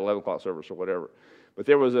Catholics have the 11 o'clock service or whatever. But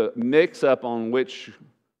there was a mix-up on which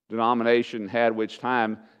denomination had which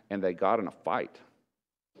time, and they got in a fight.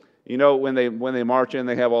 When they march in,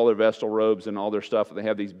 they have all their vestal robes and all their stuff, and they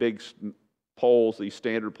have these big poles, these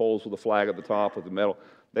standard poles with a flag at the top with the metal.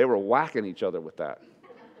 They were whacking each other with that.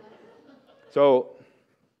 So,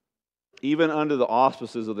 even under the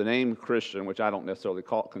auspices of the name Christian, which I don't necessarily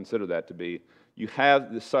consider that to be, you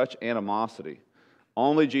have such animosity.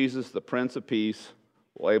 Only Jesus, the Prince of Peace,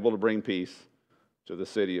 will be able to bring peace to the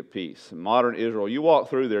city of peace. In modern Israel, you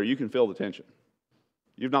walk through there, you can feel the tension.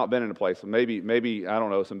 You've not been in a place, maybe I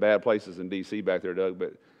don't know, some bad places in D.C. back there, Doug,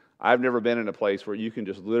 but I've never been in a place where you can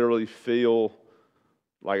just literally feel,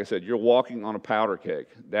 like I said, you're walking on a powder keg.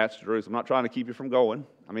 That's Jerusalem. I'm not trying to keep you from going.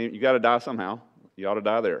 I mean, you got to die somehow. You ought to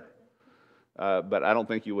die there. But I don't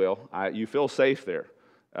think you will. You feel safe there,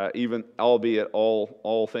 even albeit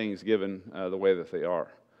all things given the way that they are.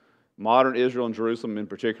 Modern Israel and Jerusalem in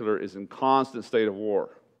particular is in constant state of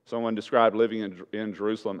war. Someone described living in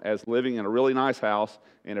Jerusalem as living in a really nice house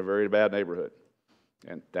in a very bad neighborhood.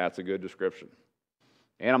 And that's a good description.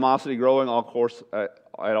 Animosity growing, of course, at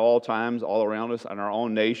all times, all around us, in our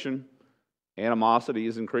own nation. Animosity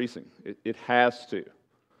is increasing. It has to.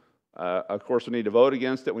 Of course, we need to vote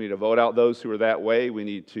against it. We need to vote out those who are that way. We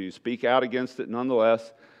need to speak out against it.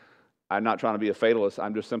 Nonetheless, I'm not trying to be a fatalist.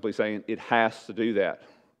 I'm just simply saying it has to do that.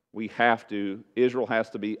 We have to. Israel has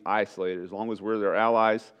to be isolated. As long as we're their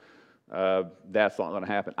allies, that's not going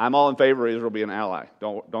to happen. I'm all in favor of Israel being an ally.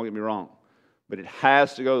 Don't get me wrong. But it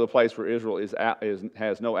has to go to the place where Israel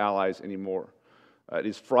has no allies anymore. It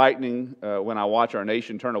is frightening when I watch our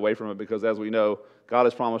nation turn away from it because, as we know, God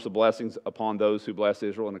has promised the blessings upon those who bless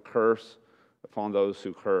Israel and a curse upon those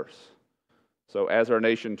who curse. So as our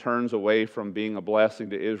nation turns away from being a blessing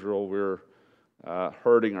to Israel, we're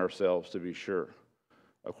hurting ourselves, to be sure.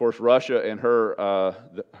 Of course, Russia and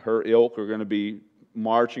her ilk are going to be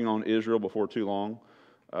marching on Israel before too long.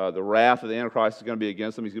 The wrath of the Antichrist is going to be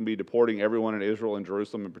against them. He's going to be deporting everyone in Israel and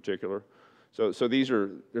Jerusalem in particular. So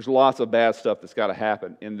there's lots of bad stuff that's got to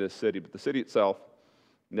happen in this city, but the city itself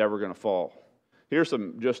never going to fall. Here's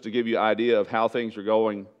some, just to give you an idea of how things are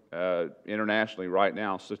going internationally right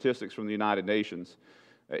now. Statistics from the United Nations.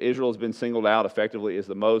 Israel has been singled out effectively as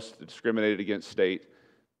the most discriminated against state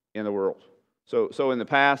in the world. So in the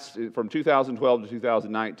past, from 2012 to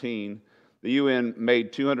 2019, the UN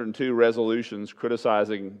made 202 resolutions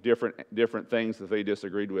criticizing different things that they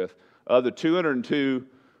disagreed with. Of the 202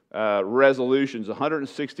 resolutions,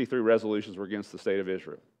 163 resolutions were against the state of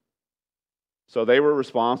Israel. So they were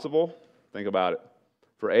responsible, think about it,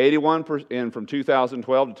 for 81%, and from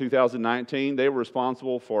 2012 to 2019, they were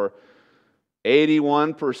responsible for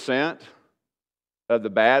 81% of the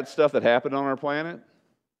bad stuff that happened on our planet?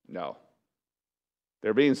 No.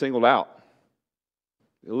 They're being singled out.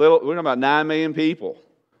 We're talking about 9 million people.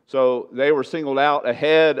 So they were singled out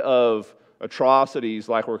ahead of atrocities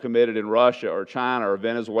like were committed in Russia or China or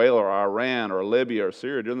Venezuela or Iran or Libya or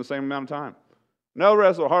Syria during the same amount of time.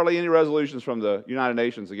 Hardly any resolutions from the United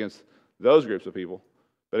Nations against those groups of people.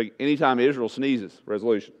 But anytime Israel sneezes,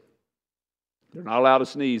 resolution. They're not allowed to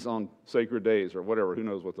sneeze on sacred days or whatever. Who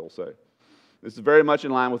knows what they'll say. This is very much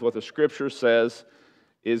in line with what the Scripture says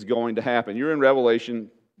is going to happen. You're in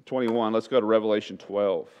Revelation 21. Let's go to Revelation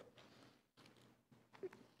 12.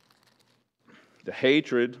 The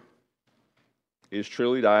hatred is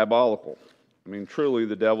truly diabolical. I mean, truly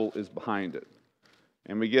the devil is behind it.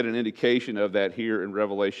 And we get an indication of that here in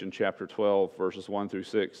Revelation chapter 12, verses 1 through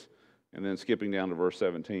 6, and then skipping down to verse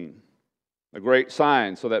 17. A great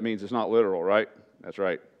sign, so that means it's not literal, right? That's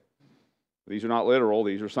right. These are not literal,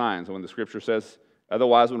 these are signs. And when the Scripture says,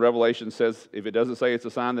 otherwise when Revelation says, if it doesn't say it's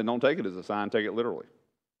a sign, then don't take it as a sign, take it literally.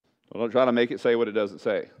 Well, don't try to make it say what it doesn't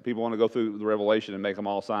say. People want to go through the Revelation and make them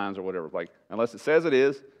all signs or whatever. Like, unless it says it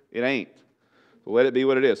is, it ain't. So let it be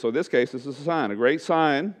what it is. So in this case, this is a sign. A great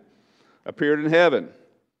sign appeared in heaven.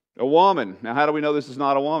 A woman. Now, how do we know this is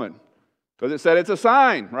not a woman? Because it said it's a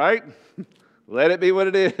sign, right? Let it be what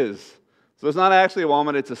it is. So it's not actually a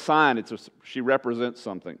woman, it's a sign. She represents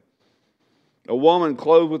something. A woman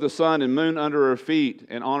clothed with the sun and moon under her feet,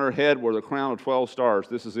 and on her head were the crown of 12 stars.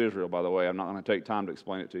 This is Israel, by the way. I'm not going to take time to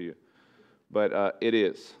explain it to you. But it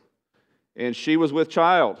is. And she was with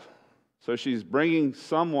child. So she's bringing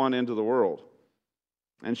someone into the world.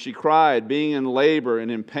 And she cried, being in labor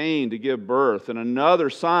and in pain to give birth. And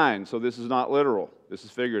another sign, so this is not literal. This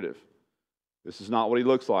is figurative. This is not what he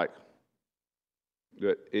looks like.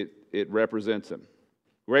 It represents him.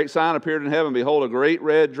 Great sign appeared in heaven. Behold, a great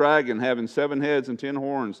red dragon having 7 heads and 10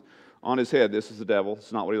 horns on his head. This is the devil.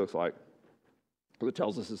 It's not what he looks like. But it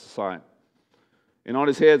tells us it's a sign. And on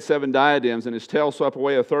his head 7 diadems, and his tail swept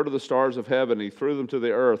away a third of the stars of heaven. And he threw them to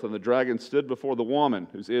the earth. And the dragon stood before the woman,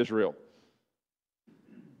 who's Israel,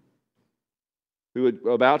 who was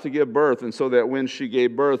about to give birth, and so that when she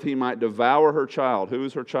gave birth, he might devour her child. Who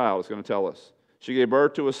is her child? It's going to tell us. She gave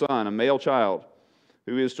birth to a son, a male child,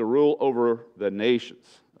 who is to rule over the nations.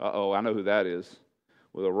 I know who that is.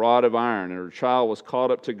 With a rod of iron, and her child was caught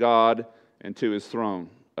up to God and to his throne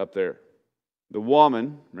up there. The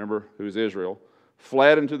woman, remember, who's Israel,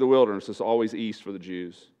 fled into the wilderness. It's always east for the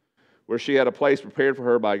Jews, where she had a place prepared for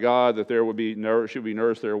her by God, that there would be she would be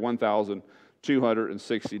nourished there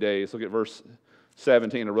 260 days. Look at verse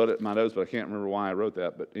 17. I wrote it in my notes, but I can't remember why I wrote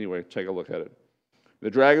that. But anyway, take a look at it. The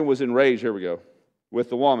dragon was enraged, here we go, with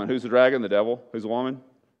the woman. Who's the dragon? The devil. Who's the woman?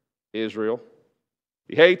 Israel.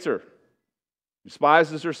 He hates her. He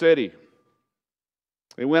despises her city.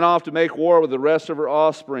 He went off to make war with the rest of her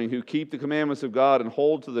offspring who keep the commandments of God and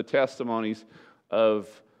hold to the testimony of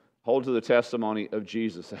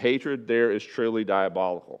Jesus. The hatred there is truly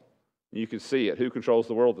diabolical. You can see it. Who controls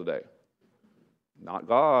the world today? Not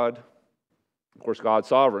God. Of course, God's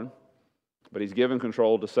sovereign, but he's given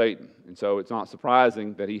control to Satan. And so it's not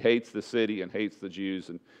surprising that he hates the city and hates the Jews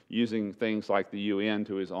and using things like the UN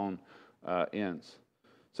to his own ends.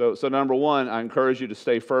 So number one, I encourage you to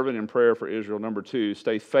stay fervent in prayer for Israel. Number two,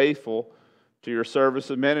 stay faithful to your service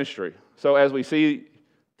of ministry. So as we see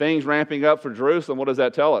things ramping up for Jerusalem, what does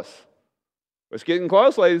that tell us? It's getting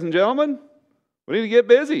close, ladies and gentlemen. We need to get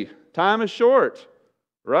busy. Time is short,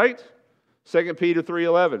 right? 2 Peter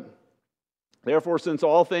 3:11. Therefore, since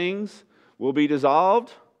all things will be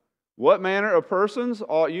dissolved, what manner of persons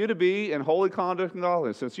ought you to be in holy conduct and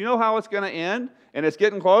godliness? Since you know how it's going to end, and it's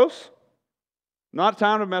getting close, not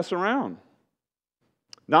time to mess around.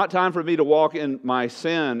 Not time for me to walk in my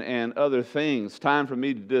sin and other things. Time for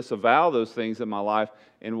me to disavow those things in my life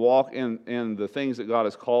and walk in the things that God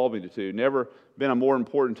has called me to do. Never been a more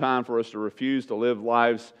important time for us to refuse to live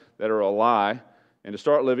lives that are a lie and to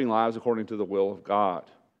start living lives according to the will of God.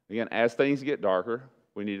 Again, as things get darker,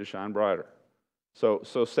 we need to shine brighter. So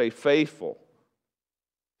stay faithful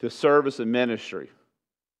to service and ministry.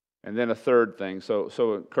 And then a third thing, so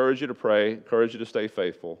encourage you to pray, encourage you to stay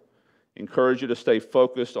faithful, encourage you to stay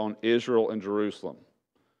focused on Israel and Jerusalem.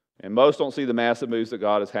 And most don't see the massive moves that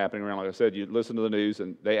God is happening around. Like I said, you listen to the news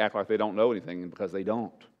and they act like they don't know anything because they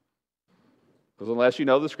don't. Because unless you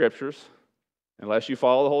know the Scriptures, unless you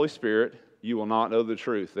follow the Holy Spirit, you will not know the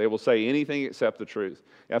truth. They will say anything except the truth.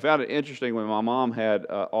 I found it interesting when my mom had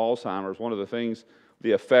Alzheimer's, one of the things,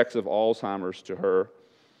 the effects of Alzheimer's to her.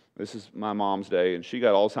 This is my mom's day, and she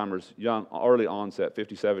got Alzheimer's young, early onset,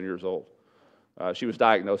 57 years old. She was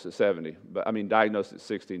diagnosed at 70, diagnosed at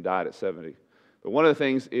 16, died at 70. But one of the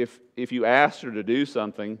things, if you asked her to do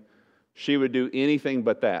something, she would do anything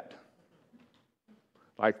but that.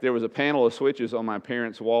 Like there was a panel of switches on my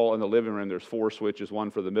parents' wall in the living room. There's 4 switches,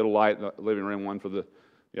 one for the middle light in the living room, one for the,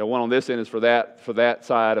 one on this end is for that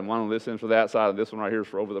side, and one on this end for that side, and this one right here is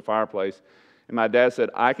for over the fireplace. And my dad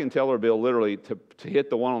said, I can tell her, Bill, literally to hit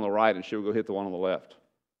the one on the right, and she'll go hit the one on the left.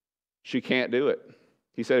 She can't do it.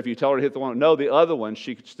 He said, if you tell her to hit the one, no, the other one,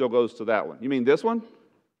 she still goes to that one. You mean this one?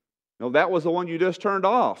 No, that was the one you just turned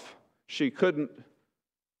off. She couldn't,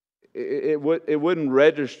 it wouldn't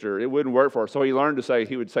register. It wouldn't work for her. So he learned to say,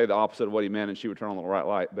 he would say the opposite of what he meant, and she would turn on the right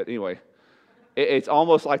light. But anyway, it's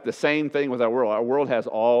almost like the same thing with our world. Our world has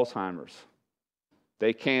Alzheimer's.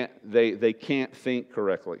 They can't think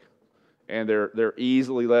correctly. And they're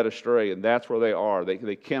easily led astray, and that's where they are.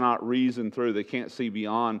 They cannot reason through. They can't see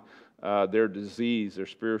beyond their disease, their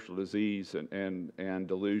spiritual disease and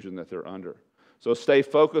delusion that they're under. So stay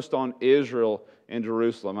focused on Israel and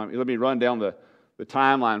Jerusalem. Let me run down the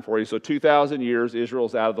timeline for you. So 2,000 years,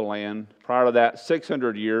 Israel's out of the land. Prior to that,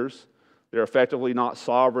 600 years, they're effectively not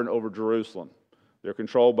sovereign over Jerusalem. They're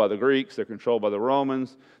controlled by the Greeks, they're controlled by the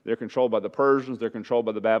Romans, they're controlled by the Persians, they're controlled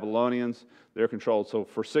by the Babylonians, they're controlled. So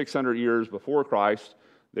for 600 years before Christ,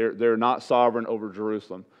 they're not sovereign over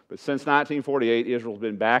Jerusalem. But since 1948, Israel's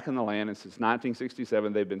been back in the land, and since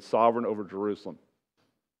 1967, they've been sovereign over Jerusalem.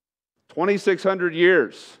 2,600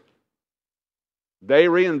 years. They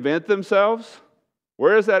reinvent themselves?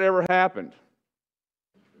 Where has that ever happened?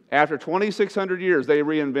 After 2,600 years, they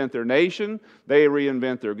reinvent their nation, they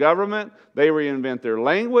reinvent their government, they reinvent their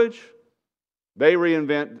language,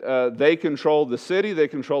 they control the city, they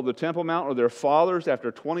control the Temple Mount, or their fathers after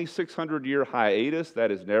a 2,600-year hiatus.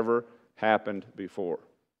 That has never happened before.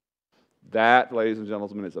 That, ladies and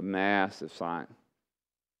gentlemen, is a massive sign.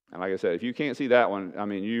 And like I said, if you can't see that one,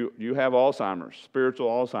 you have Alzheimer's, spiritual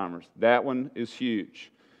Alzheimer's. That one is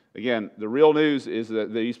huge. Again, the real news is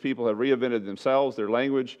that these people have reinvented themselves, their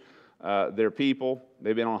language, their people.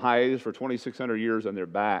 They've been on hiatus for 2,600 years, and they're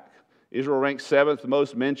back. Israel ranks 7th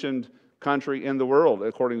most mentioned country in the world,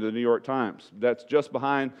 according to the New York Times. That's just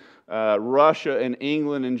behind Russia and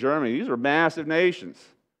England and Germany. These are massive nations.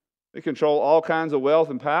 They control all kinds of wealth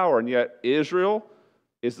and power, and yet Israel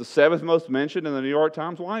is the 7th most mentioned in the New York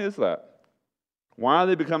Times. Why is that? Why are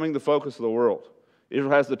they becoming the focus of the world?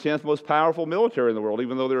 Israel has the 10th most powerful military in the world,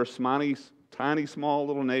 even though they're a tiny, small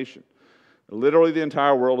little nation. Literally, the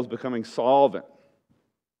entire world is becoming solvent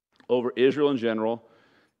over Israel in general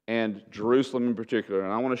and Jerusalem in particular.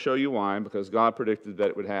 And I want to show you why, because God predicted that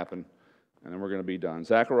it would happen and then we're going to be done.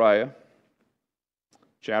 Zechariah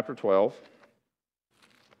chapter 12.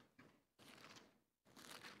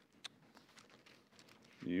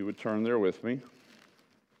 You would turn there with me.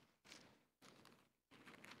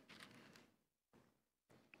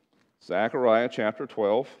 Zechariah chapter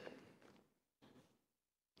 12.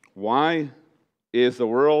 Why is the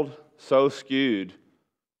world so skewed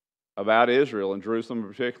about Israel and Jerusalem in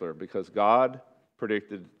particular? Because God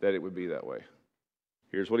predicted that it would be that way.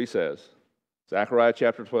 Here's what he says. Zechariah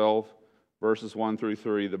chapter 12, verses 1 through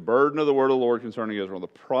 3. The burden of the word of the Lord concerning Israel, the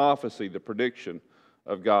prophecy, the prediction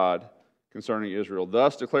of God concerning Israel.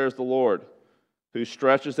 Thus declares the Lord, who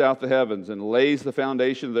stretches out the heavens and lays the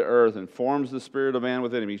foundation of the earth and forms the spirit of man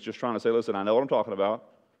within him. He's just trying to say, listen, I know what I'm talking about.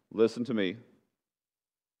 Listen to me.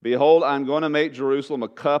 Behold, I'm going to make Jerusalem a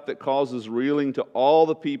cup that causes reeling to all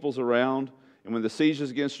the peoples around. And when the siege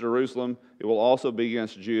is against Jerusalem, it will also be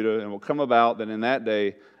against Judah. And it will come about that in that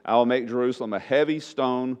day I will make Jerusalem a heavy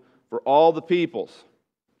stone for all the peoples,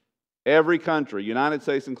 every country, United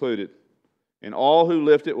States included. And all who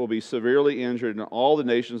lift it will be severely injured, and all the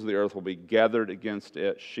nations of the earth will be gathered against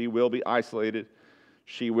it. She will be isolated,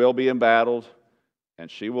 she will be embattled,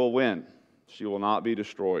 and she will win. She will not be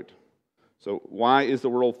destroyed. So why is the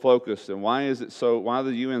world focused, and why is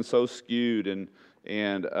the UN so skewed and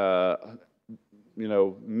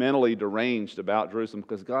mentally deranged about Jerusalem?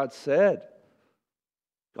 Because God said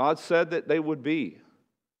that they would be.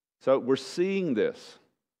 So we're seeing this.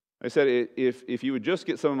 I said, if you would just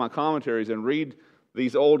get some of my commentaries and read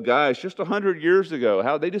these old guys just 100 years ago,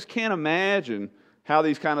 how they just can't imagine how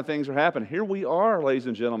these kind of things are happening. Here we are, ladies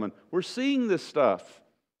and gentlemen. We're seeing this stuff.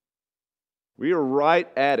 We are right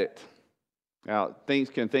at it. Now,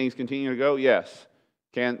 can things continue to go? Yes.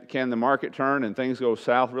 Can the market turn and things go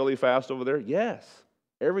south really fast over there? Yes.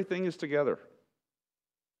 Everything is together.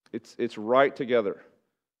 It's right together.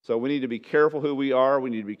 So we need to be careful who we are. We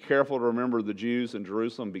need to be careful to remember the Jews in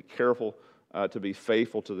Jerusalem. Be careful to be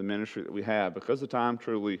faithful to the ministry that we have, because the time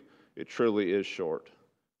truly is short.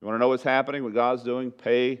 You want to know what's happening, what God's doing?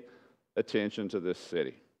 Pay attention to this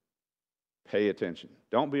city. Pay attention.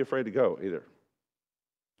 Don't be afraid to go either.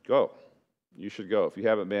 Go. You should go. If you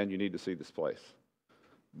haven't been, you need to see this place.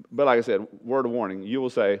 But like I said, word of warning, you will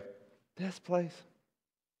say, this place?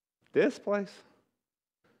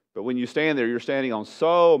 But when you stand there, you're standing on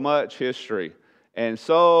so much history and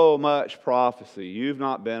so much prophecy. You've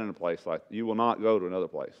not been in a place like that. You will not go to another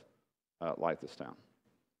place like this town.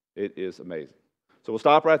 It is amazing. So we'll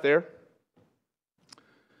stop right there.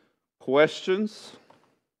 Questions?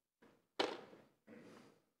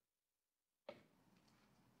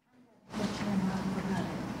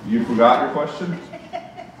 You forgot your question?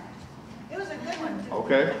 It was a good one.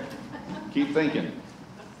 Okay. Keep thinking.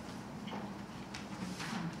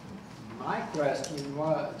 My question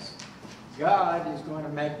was, God is going to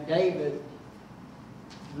make David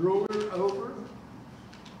ruler over?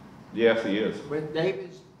 Yes, he is. With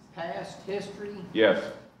David's past history? Yes.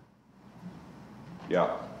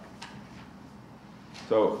 Yeah.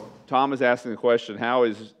 So Tom is asking the question, how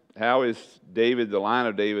is David, the line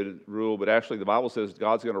of David, ruled? But actually the Bible says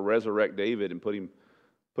God's going to resurrect David and put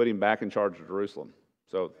him back in charge of Jerusalem.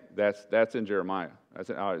 So that's in Jeremiah.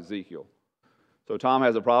 That's in Ezekiel. So Tom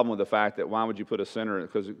has a problem with the fact that why would you put a sinner in?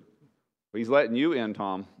 Because he's letting you in,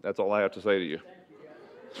 Tom. That's all I have to say to you.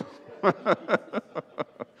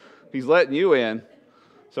 He's letting you in.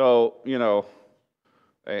 So,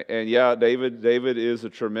 and yeah, David is a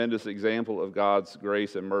tremendous example of God's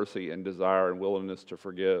grace and mercy and desire and willingness to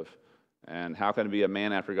forgive. And how can he be a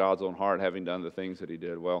man after God's own heart having done the things that he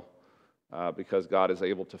did? Well, because God is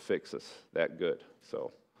able to fix us that good.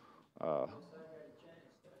 So,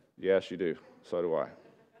 yes, you do. So do I.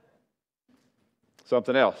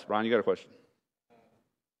 Something else. Brian, you got a question?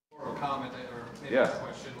 Or a comment, or maybe Yes. a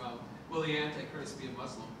question. Will the Antichrist be a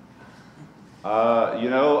Muslim?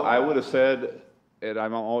 I would have said, and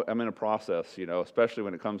I'm in a process, especially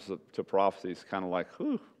when it comes to prophecies, kind of like,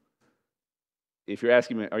 whew. If you're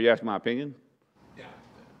asking me, are you asking my opinion? Yeah.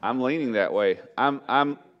 I'm leaning that way.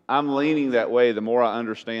 I'm leaning that way the more I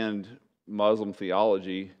understand Muslim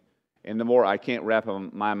theology, and the more I can't wrap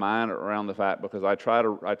my mind around the fact, because I try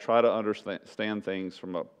to understand things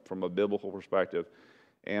from a biblical perspective,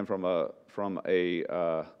 and from a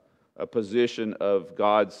position of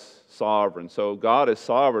God's sovereign. So God is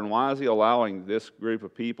sovereign. Why is He allowing this group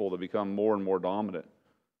of people to become more and more dominant?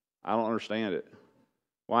 I don't understand it.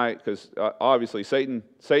 Why? Because obviously Satan's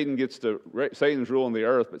ruling the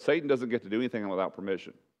earth, but Satan doesn't get to do anything without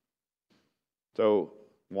permission. So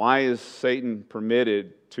why is Satan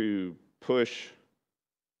permitted to push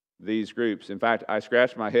these groups. In fact, I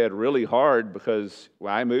scratched my head really hard because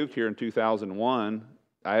when I moved here in 2001,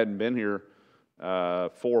 I hadn't been here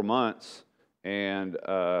 4 months, and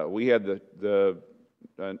we had the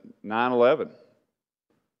 9/11.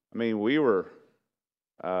 I mean, we were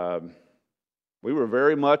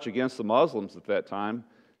very much against the Muslims at that time,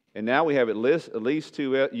 and now we have at least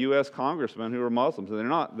 2 U.S. congressmen who are Muslims, and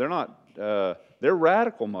they're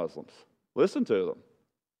radical Muslims. Listen to them.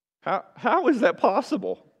 How is that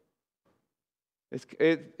possible?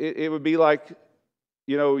 It would be like,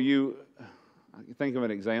 I think of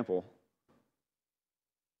an example.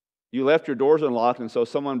 You left your doors unlocked, and so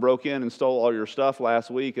someone broke in and stole all your stuff last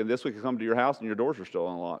week, and this week they come to your house and your doors are still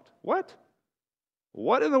unlocked. What?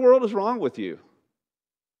 What in the world is wrong with you?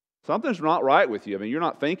 Something's not right with you. I mean, you're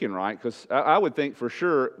not thinking right, because I would think for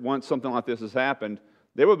sure once something like this has happened,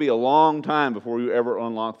 there would be a long time before you ever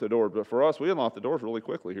unlock the door. But for us, we unlock the doors really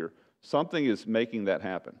quickly here. Something is making that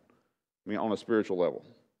happen. I mean, on a spiritual level.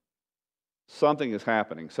 Something is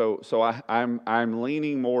happening. So I'm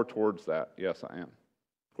leaning more towards that. Yes, I am.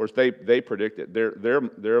 Of course, they predict it.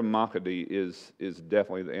 Their Mahdi is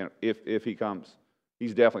definitely if he comes,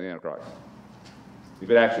 he's definitely the Antichrist. If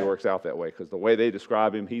it actually works out that way, because the way they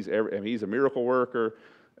describe him, he's a miracle worker.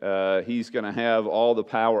 He's going to have all the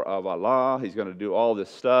power of Allah. He's going to do all this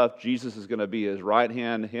stuff. Jesus is going to be his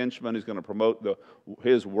right-hand henchman. He's going to promote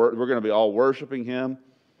his work. We're going to be all worshiping him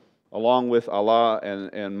along with Allah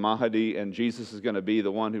and Mahdi, and Jesus is going to be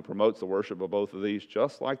the one who promotes the worship of both of these,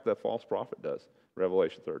 just like the false prophet does,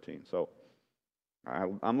 Revelation 13. So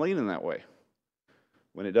I'm leaning that way.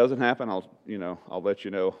 When it doesn't happen, I'll let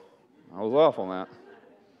you know I was off on that.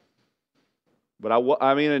 But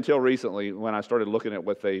I mean, until recently, when I started looking at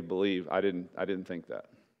what they believe, I didn't think that.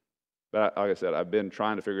 But like I said, I've been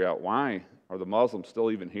trying to figure out why are the Muslims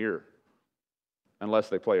still even here, unless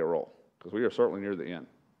they play a role, because we are certainly near the end.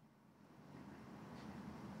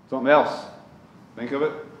 Something else. Think of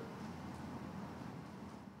it.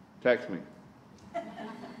 Text me.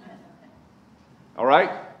 All right?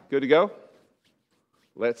 Good to go?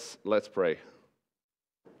 Let's pray.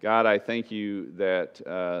 God, I thank you that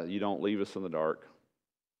you don't leave us in the dark.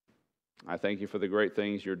 I thank you for the great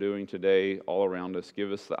things you're doing today all around us.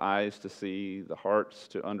 Give us the eyes to see, the hearts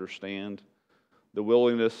to understand, the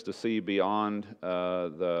willingness to see beyond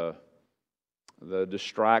the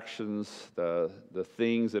distractions, the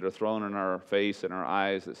things that are thrown in our face and our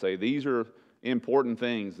eyes that say, these are important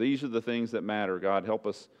things. These are the things that matter. God, help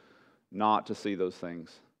us not to see those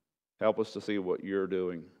things. Help us to see what you're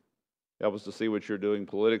doing. Help us to see what you're doing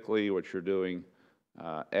politically, what you're doing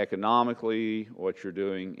economically, what you're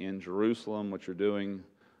doing in Jerusalem, what you're doing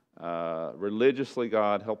religiously,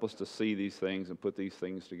 God. Help us to see these things and put these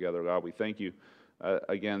things together. God, we thank you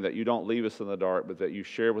again, that you don't leave us in the dark, but that you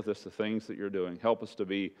share with us the things that you're doing. Help us to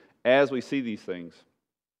be, as we see these things,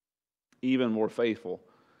 even more faithful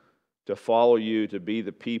to follow you, to be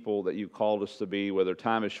the people that you called us to be, whether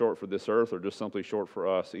time is short for this earth or just simply short for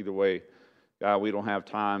us. Either way, God, we don't have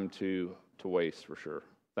time to waste for sure.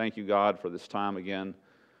 Thank you, God, for this time again.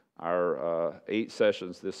 Our 8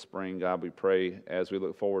 sessions this spring, God, we pray as we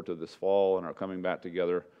look forward to this fall and our coming back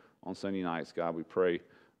together on Sunday nights, God, we pray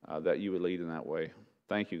that you would lead in that way.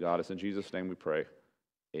 Thank you, God. It's in Jesus' name we pray.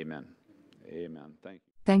 Amen. Amen. Thank you.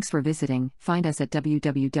 Thanks for visiting. Find us at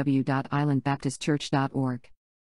www.islandbaptistchurch.org.